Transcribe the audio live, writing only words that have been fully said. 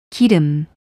hit him.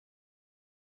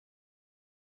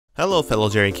 Hello fellow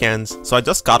Jerry Cans. So I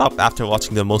just got up after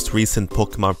watching the most recent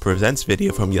Pokemon Presents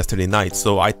video from yesterday night,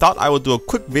 so I thought I would do a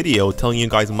quick video telling you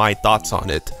guys my thoughts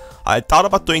on it. I thought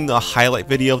about doing the highlight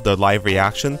video of the live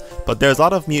reaction, but there's a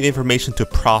lot of new information to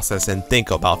process and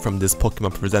think about from this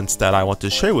Pokemon Presents that I want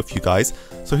to share with you guys,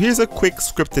 so here's a quick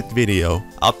scripted video.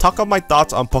 I'll talk about my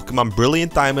thoughts on Pokemon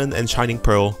Brilliant Diamond and Shining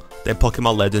Pearl, then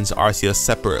Pokemon Legends Arceus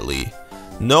separately.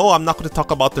 No, I'm not going to talk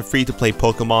about the free-to-play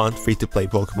Pokemon, and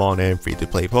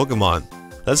free-to-play Pokemon.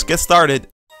 Let's get started.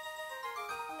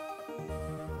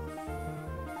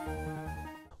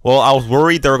 Well, I was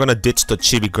worried they were going to ditch the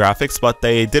chibi graphics, but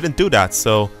they didn't do that,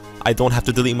 so I don't have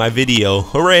to delete my video.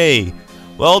 Hooray!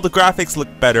 Well, the graphics look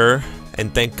better,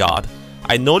 and thank God.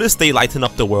 I noticed they lighten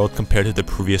up the world compared to the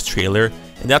previous trailer,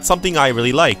 and that's something I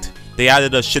really liked. They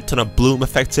added a shit ton of bloom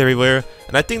effects everywhere,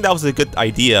 and I think that was a good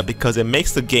idea because it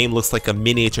makes the game look like a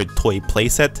miniature toy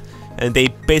playset, and they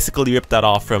basically ripped that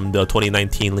off from the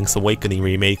 2019 Link's Awakening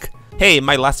remake. Hey, in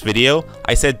my last video,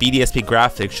 I said BDSP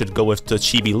graphics should go with the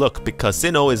chibi look because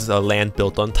Sinnoh is a land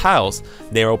built on tiles,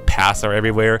 narrow paths are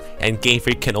everywhere, and Game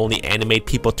Freak can only animate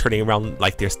people turning around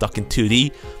like they're stuck in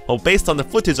 2D. Well, based on the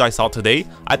footage I saw today,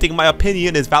 I think my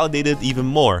opinion is validated even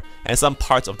more, and some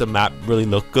parts of the map really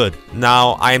look good.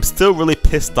 Now, I am still really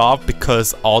pissed off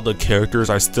because all the characters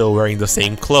are still wearing the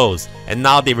same clothes, and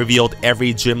now they revealed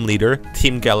every gym leader,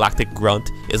 Team Galactic Grunt,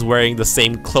 is wearing the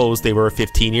same clothes they were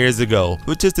 15 years ago,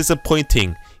 which is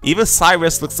disappointing. Even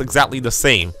Cyrus looks exactly the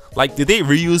same. Like, did they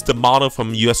reuse the model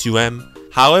from USUM?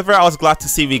 However, I was glad to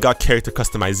see we got character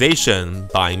customization,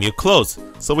 buying new clothes,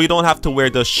 so we don't have to wear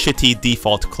the shitty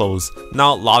default clothes.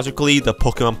 Now, logically, the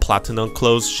Pokemon Platinum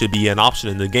clothes should be an option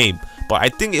in the game, but I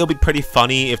think it'll be pretty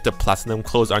funny if the Platinum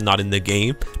clothes are not in the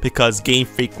game, because Game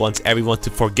Freak wants everyone to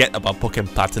forget about Pokemon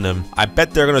Platinum. I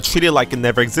bet they're gonna treat it like it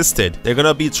never existed. They're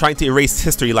gonna be trying to erase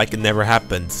history like it never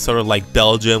happened, sort of like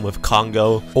Belgium with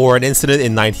Congo, or an incident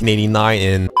in 1989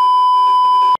 in...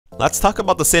 Let's talk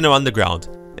about the Sinnoh Underground.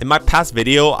 In my past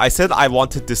video, I said I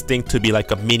wanted this thing to be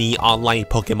like a mini online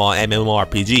Pokemon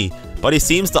MMORPG, but it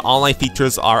seems the online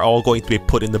features are all going to be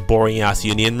put in the boring ass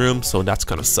Union Room, so that's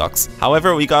kinda sucks.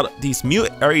 However, we got these new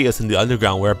areas in the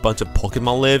underground where a bunch of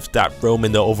Pokemon live that roam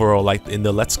in the overall like in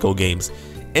the Let's Go games.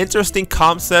 Interesting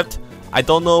concept. I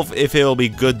don't know if it'll be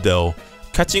good though.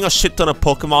 Catching a shit ton of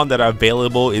Pokemon that are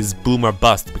available is boom or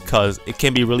bust because it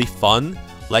can be really fun,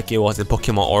 like it was in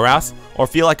Pokemon Oras, or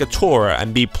feel like a chore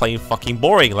and be plain fucking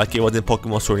boring like it was in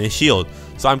Pokemon Sword and Shield.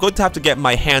 So I'm going to have to get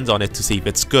my hands on it to see if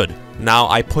it's good. Now,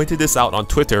 I pointed this out on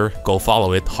Twitter, go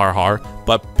follow it, har har,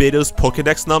 but Bidoo's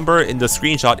Pokedex number in the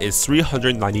screenshot is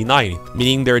 399,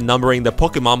 meaning they're numbering the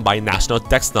Pokemon by national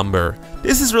dex number.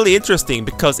 This is really interesting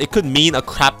because it could mean a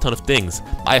crap ton of things.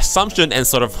 My assumption and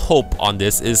sort of hope on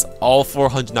this is all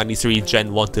 493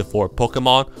 Gen 1 to 4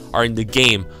 Pokemon are in the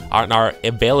game and are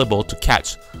available to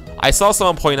catch. I saw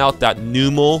someone point out that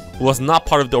Numel, who was not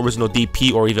part of the original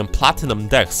DP or even Platinum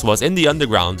Dex, was in the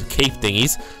underground cave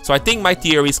thingies, so I think my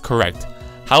theory is correct.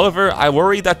 However, I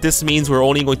worry that this means we're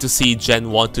only going to see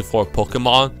Gen 1 to 4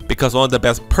 Pokemon, because one of the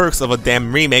best perks of a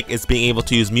damn remake is being able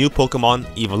to use new Pokemon,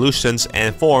 evolutions,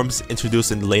 and forms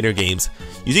introduced in the later games.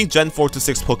 Using Gen 4 to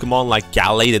 6 Pokemon like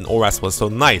Gallade and Oras was so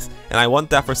nice, and I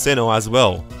want that for Sinnoh as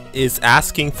well. Is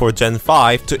asking for Gen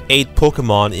 5 to 8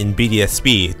 Pokemon in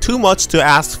BDSP too much to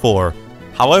ask for?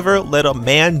 However, let a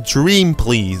man dream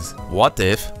please. What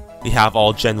if we have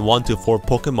all Gen 1 to 4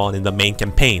 Pokemon in the main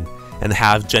campaign and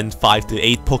have Gen 5 to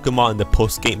 8 Pokemon in the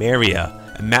post-game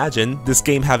area? Imagine this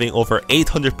game having over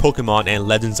 800 Pokemon and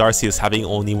Legends Arceus having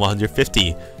only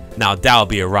 150. Now that'll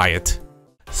be a riot.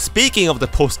 Speaking of the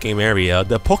post-game area,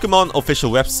 the Pokemon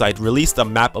official website released a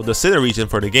map of the Sinnoh region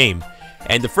for the game.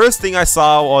 And the first thing I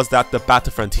saw was that the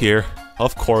Battle Frontier,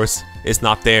 of course, is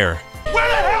not there. Where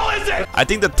the hell is it? I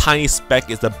think the tiny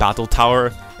speck is the Battle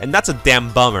Tower, and that's a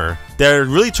damn bummer. They're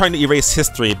really trying to erase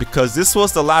history because this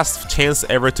was the last chance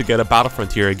ever to get a Battle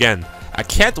Frontier again. I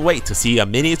can't wait to see a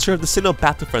miniature of the Sinnoh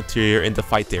Battle Frontier in the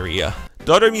fight area.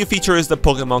 The other new feature is the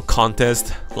Pokemon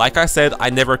Contest. Like I said, I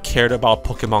never cared about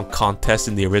Pokemon Contest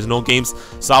in the original games,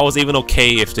 so I was even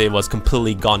okay if it was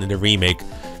completely gone in the remake.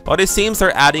 But it seems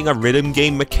they're adding a rhythm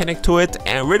game mechanic to it,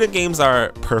 and rhythm games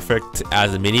are perfect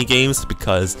as mini games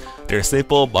because they're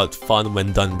simple but fun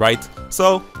when done right,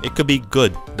 so it could be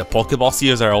good. The Pokeball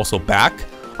series are also back.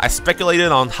 I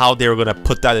speculated on how they were going to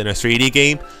put that in a 3D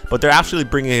game, but they're actually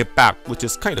bringing it back, which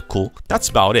is kinda cool. That's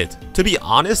about it. To be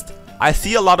honest, I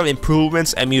see a lot of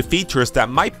improvements and new features that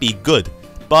might be good,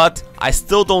 but I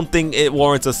still don't think it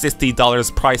warrants a $60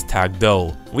 price tag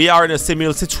though. We are in a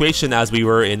similar situation as we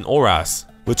were in Oras,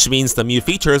 which means the new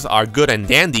features are good and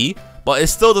dandy, but it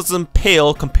still doesn't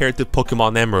pale compared to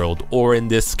Pokemon Emerald, or in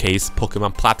this case,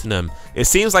 Pokemon Platinum. It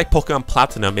seems like Pokemon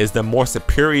Platinum is the more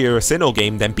superior Sinnoh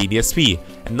game than BDSP,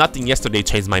 and nothing yesterday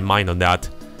changed my mind on that.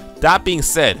 That being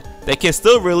said, they can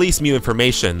still release new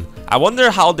information. I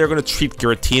wonder how they're gonna treat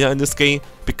Giratina in this game,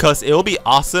 because it will be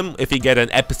awesome if you get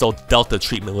an episode Delta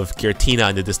treatment with Giratina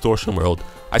in the Distortion world.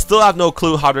 I still have no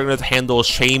clue how they're gonna handle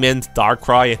Shaman,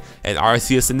 Darkrai, and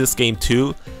Arceus in this game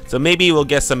too, so maybe we'll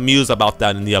get some news about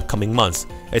that in the upcoming months.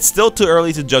 It's still too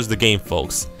early to judge the game,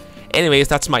 folks. Anyways,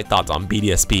 that's my thoughts on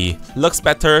BDSP. Looks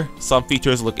better, some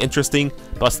features look interesting,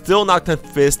 but still not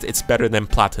convinced it's better than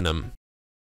Platinum.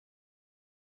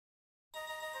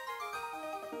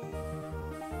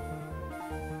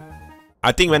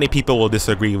 I think many people will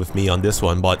disagree with me on this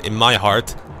one, but in my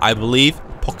heart, I believe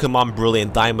Pokemon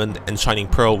Brilliant Diamond and Shining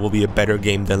Pearl will be a better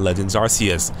game than Legends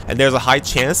Arceus, and there's a high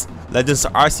chance Legends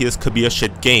Arceus could be a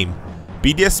shit game.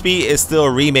 BDSP is still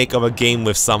a remake of a game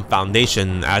with some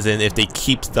foundation, as in if they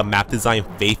keep the map design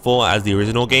faithful as the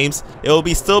original games, it will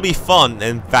still be fun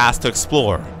and vast to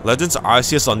explore. Legends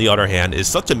Arceus on the other hand is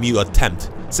such a mute attempt,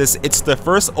 since it's the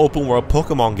first open world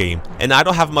Pokemon game, and I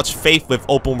don't have much faith with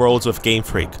open worlds with Game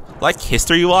Freak. Like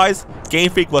history wise,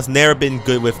 Game Freak was never been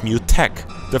good with Mew tech.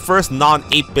 The first non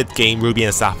 8-bit game Ruby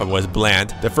and Sapphire was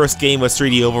bland, the first game with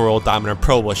 3D Overworld Diamond and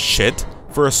Pearl was shit,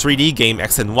 first 3D game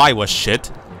X and Y was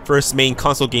shit, first main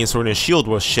console game Sword and Shield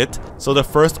was shit, so the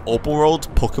first open world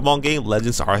Pokemon game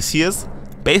Legends Arceus?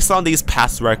 Based on these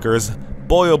past records,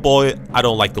 boy oh boy, I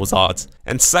don't like those odds.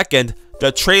 And second,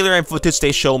 the trailer and footage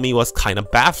they showed me was kinda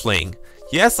baffling.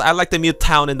 Yes, I like the Mew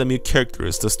town and the Mew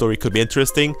characters, the story could be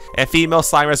interesting, and female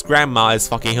Cyrus' grandma is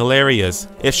fucking hilarious.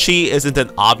 If she isn't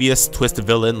an obvious twist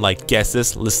villain like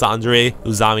Gessis, Lysandre,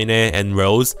 Uzamine, and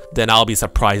Rose, then I'll be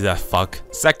surprised as fuck.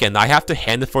 Second, I have to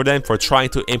hand it for them for trying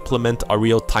to implement a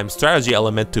real-time strategy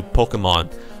element to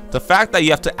Pokemon. The fact that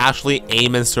you have to actually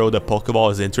aim and throw the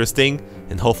Pokeball is interesting,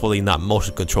 and hopefully not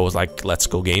motion controls like Let's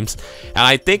Go games. And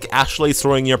I think actually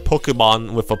throwing your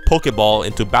Pokemon with a Pokeball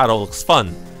into battle looks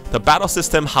fun. The battle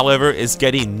system, however, is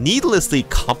getting needlessly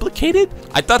complicated.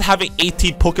 I thought having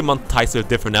 18 Pokemon types with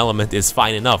different elements is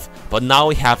fine enough, but now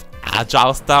we have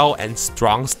Agile Style and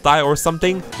Strong Style or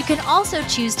something. You can also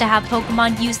choose to have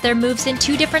Pokemon use their moves in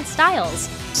 2 different styles,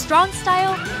 Strong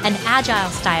Style and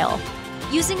Agile Style.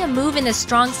 Using a move in the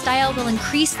Strong Style will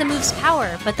increase the move's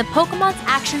power, but the Pokemon's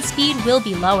action speed will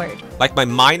be lowered. Like, my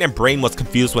mind and brain was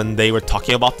confused when they were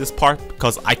talking about this part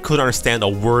because I couldn't understand a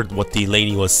word what the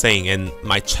lady was saying, and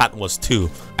my chat was too.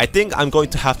 I think I'm going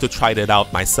to have to try that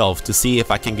out myself to see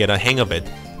if I can get a hang of it.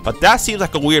 But that seems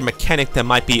like a weird mechanic that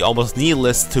might be almost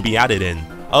needless to be added in.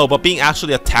 Oh, but being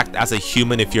actually attacked as a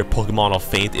human if your Pokemon are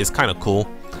faint is kinda cool.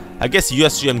 I guess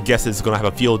USGM Guess is gonna have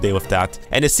a field day with that.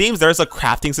 And it seems there's a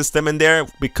crafting system in there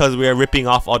because we are ripping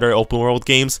off other open world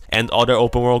games, and other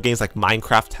open world games like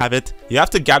Minecraft have it. You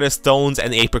have to gather stones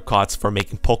and apricots for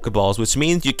making Pokeballs, which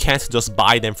means you can't just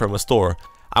buy them from a store.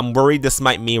 I'm worried this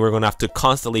might mean we're gonna have to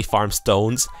constantly farm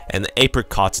stones and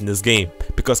apricots in this game,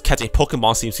 because catching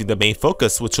Pokemon seems to be the main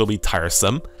focus, which will be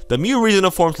tiresome. The Mew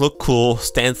regional forms look cool,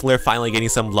 Stantler finally getting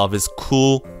some love is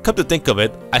cool. Come to think of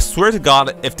it, I swear to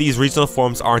god if these regional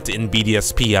forms aren't in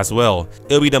BDSP as well,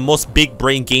 it'll be the most big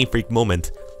brain Game Freak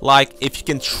moment. Like, if you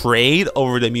can trade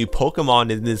over the Mew Pokemon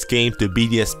in this game to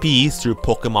BDSP through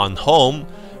Pokemon Home,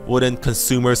 wouldn't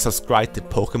consumers subscribe to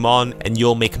Pokemon and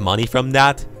you'll make money from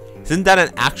that? Isn't that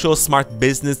an actual smart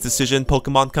business decision,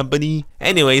 Pokemon Company?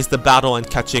 Anyways, the battle and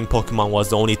catching Pokemon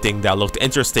was the only thing that looked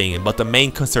interesting, but the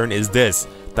main concern is this.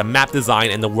 The map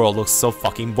design and the world looks so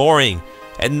fucking boring.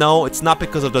 And no, it's not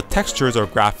because of the textures or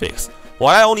graphics.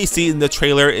 What I only see in the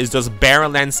trailer is just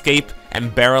barren landscape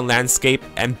and barren landscape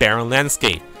and barren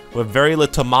landscape, with very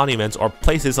little monuments or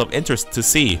places of interest to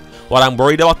see. What I'm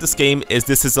worried about this game is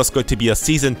this is just going to be a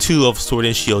season 2 of Sword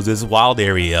and Shield's wild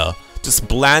area. Just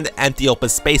bland, empty open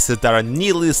spaces that are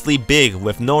needlessly big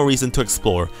with no reason to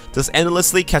explore. Just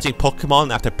endlessly catching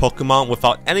Pokemon after Pokemon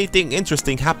without anything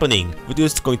interesting happening, which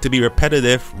is going to be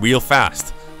repetitive real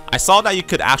fast. I saw that you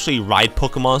could actually ride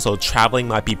Pokemon, so traveling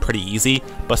might be pretty easy,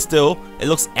 but still, it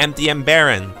looks empty and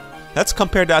barren. Let's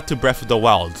compare that to Breath of the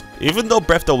Wild. Even though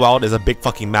Breath of the Wild is a big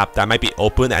fucking map that might be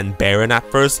open and barren at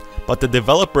first, but the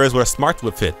developers were smart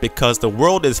with it because the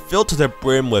world is filled to the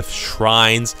brim with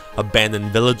shrines,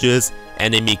 abandoned villages,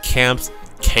 enemy camps,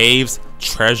 caves,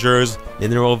 treasures,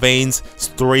 mineral veins,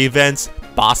 story events,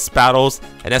 boss battles,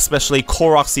 and especially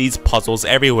Korok Seeds puzzles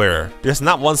everywhere. There's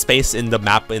not one space in the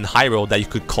map in Hyrule that you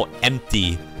could call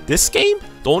empty. This game?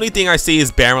 The only thing I see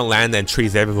is barren land and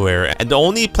trees everywhere, and the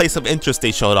only place of interest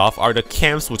they showed off are the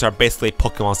camps, which are basically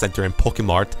Pokemon Center and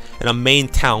Pokemart, and a main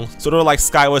town, sort of like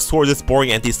Skyward Sword is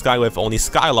boring anti-Sky with only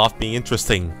Skyloft being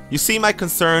interesting. You see my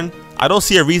concern? I don't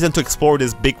see a reason to explore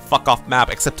this big fuck off map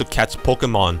except to catch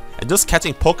Pokemon, and just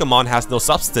catching Pokemon has no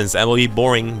substance and will be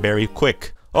boring very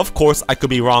quick. Of course, I could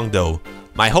be wrong though.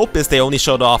 My hope is they only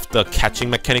showed off the catching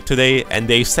mechanic today and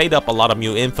they saved up a lot of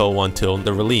new info until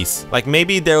the release. Like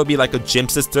maybe there will be like a gym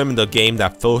system in the game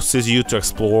that forces you to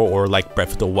explore, or like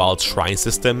Breath of the Wild shrine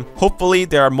system. Hopefully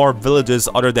there are more villages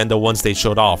other than the ones they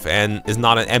showed off and is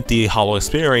not an empty hollow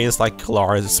experience like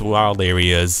Kalara's wild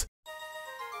areas.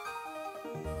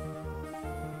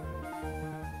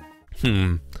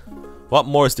 What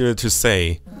more is there to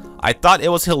say? I thought it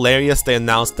was hilarious they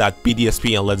announced that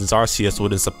BDSP and Legends Arceus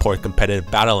wouldn't support competitive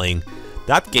battling.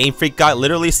 That Game Freak guy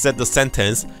literally said the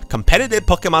sentence, "Competitive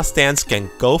Pokemon stands can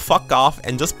go fuck off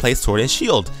and just play Sword and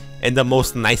Shield," in the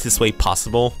most nicest way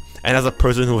possible. And as a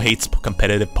person who hates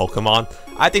competitive Pokemon,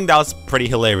 I think that was pretty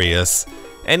hilarious.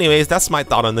 Anyways, that's my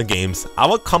thought on the games. I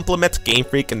would compliment Game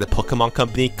Freak and the Pokemon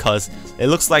Company cause it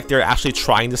looks like they're actually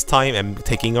trying this time and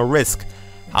taking a risk.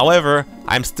 However,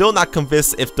 I'm still not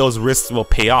convinced if those risks will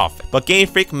pay off, but Game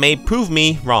Freak may prove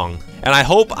me wrong. And I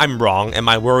hope I'm wrong and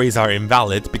my worries are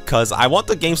invalid because I want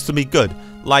the games to be good.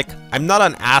 Like, I'm not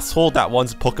an asshole that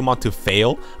wants Pokemon to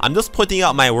fail, I'm just pointing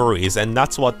out my worries and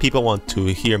that's what people want to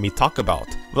hear me talk about.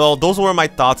 Well, those were my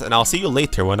thoughts and I'll see you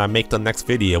later when I make the next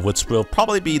video, which will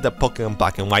probably be the Pokemon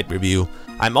Black and White review.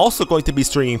 I'm also going to be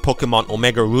streaming Pokemon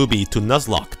Omega Ruby to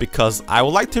Nuzlocke because I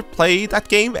would like to play that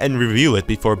game and review it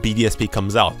before BDSP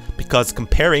comes out, because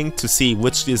comparing to see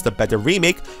which is the better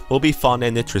remake will be fun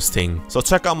and interesting. So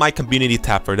check out my community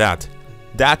tab for that.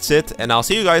 That's it, and I'll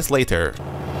see you guys later.